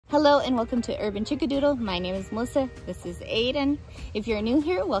Hello and welcome to Urban Chickadoodle. My name is Melissa. This is Aiden. If you're new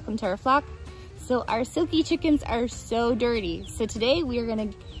here, welcome to our flock. So our silky chickens are so dirty. So today we are gonna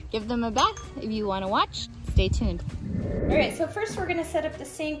give them a bath. If you wanna watch, stay tuned. All right, so first we're gonna set up the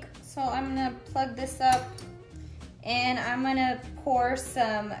sink. So I'm gonna plug this up and I'm gonna pour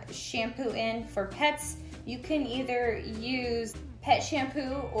some shampoo in for pets. You can either use pet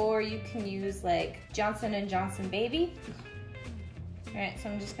shampoo or you can use like Johnson & Johnson Baby. All right, so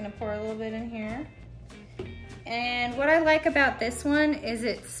I'm just gonna pour a little bit in here. And what I like about this one is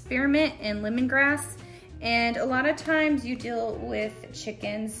it's spearmint and lemongrass. And a lot of times you deal with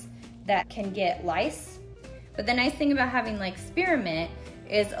chickens that can get lice. But the nice thing about having like spearmint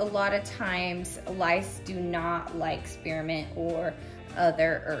is a lot of times lice do not like spearmint or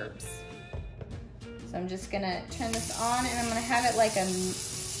other herbs. So I'm just gonna turn this on and I'm gonna have it like a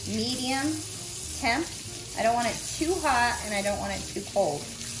medium temp. I don't want it too hot and I don't want it too cold.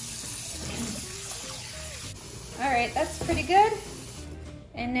 All right, that's pretty good.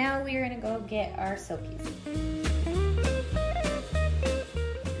 And now we're gonna go get our silkies.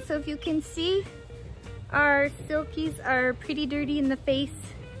 So if you can see, our silkies are pretty dirty in the face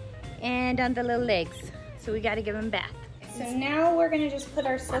and on the little legs. So we gotta give them a bath. So now we're gonna just put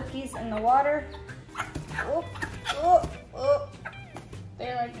our silkies in the water. Oh, oh, oh.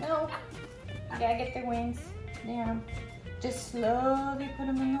 They're like, no. You gotta get their wings down. Just slowly put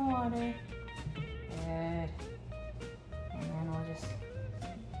them in the water. Good. And then we'll just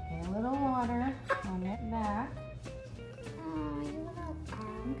get a little water on their back.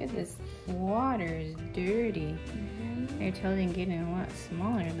 Look at this. Water is dirty. They're totally getting a lot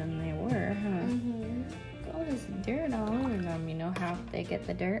smaller than they were, huh? All this dirt all over them. You know how they get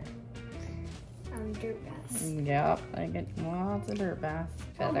the dirt? Dirt baths. Yep, I get lots of dirt baths.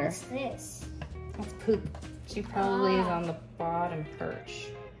 Feather. What's this? That's poop. She probably is on the bottom perch.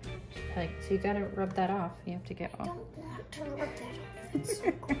 So you gotta rub that off. You have to get off. I don't want to rub that off. It's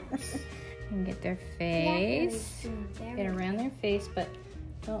so gross. And get their face. Get around their face, but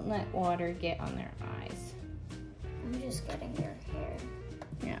don't let water get on their eyes. I'm just getting their hair.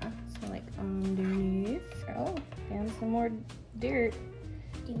 Yeah, so like underneath. Oh, and some more dirt.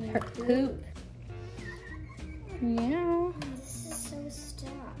 Her poop. Yeah. This is so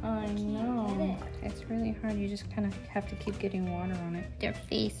stuck. I know. It's really hard. You just kind of have to keep getting water on it. Their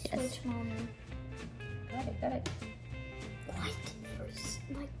faces. Switch, Mama. Got it. What?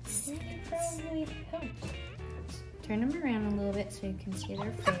 For like seconds. Probably helped. Turn them around a little bit so you can see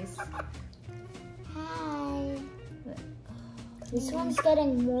their face. Hi. This one's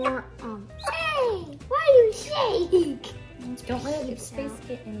getting more, Hey! Why do you shake? Don't let its face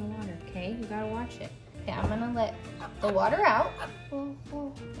get in the water, okay? You gotta watch it. Okay, I'm gonna let the water out.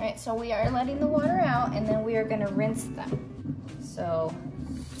 All right, so we are letting the water out and then we are gonna rinse them. So,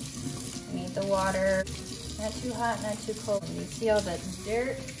 you need the water, not too hot, not too cold. You see all the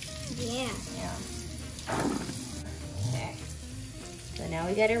dirt? Yeah. Yeah. Okay. So now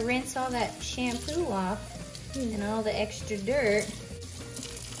we gotta rinse all that shampoo off and all the extra dirt.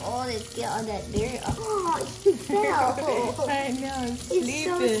 Oh, let's get all that dirt off. Oh, you fell. I know, it's sleeping. It's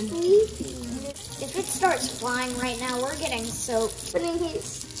so sleepy. If it starts flying right now, we're getting soaked. Putting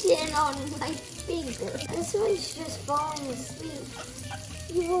his chin on my finger. This one's just falling asleep.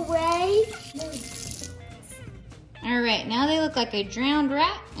 You awake? All right, now they look like a drowned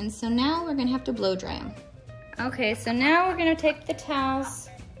rat, and so now we're gonna have to blow dry them. Okay, so now we're gonna take the towels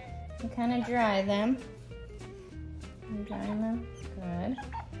and kind of dry them. Dry them, good.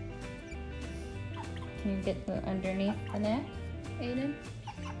 Can you get the underneath the neck, Aiden?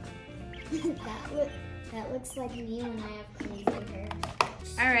 that looks like me when I have crazy hair.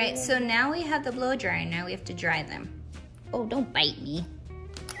 All right, so now we have the blow dryer. Now we have to dry them. Oh, don't bite me.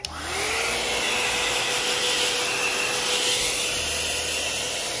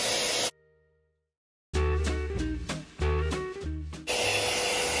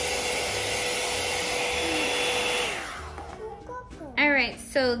 All right,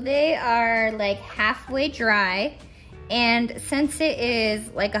 so they are like halfway dry. And since it is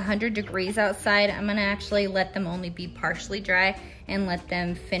like 100 degrees outside, I'm gonna actually let them only be partially dry and let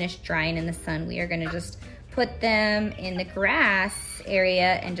them finish drying in the sun. We are gonna just put them in the grass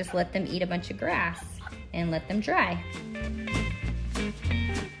area and just let them eat a bunch of grass and let them dry.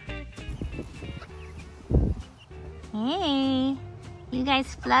 Hey, you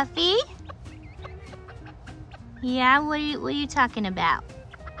guys fluffy? Yeah, what are you talking about?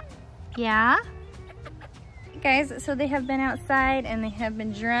 Yeah? Guys, so they have been outside and they have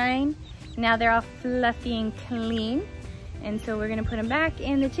been drying. Now they're all fluffy and clean. And so we're gonna put them back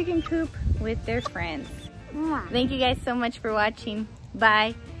in the chicken coop with their friends. Thank you guys so much for watching.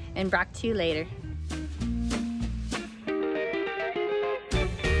 Bye. and back to you later.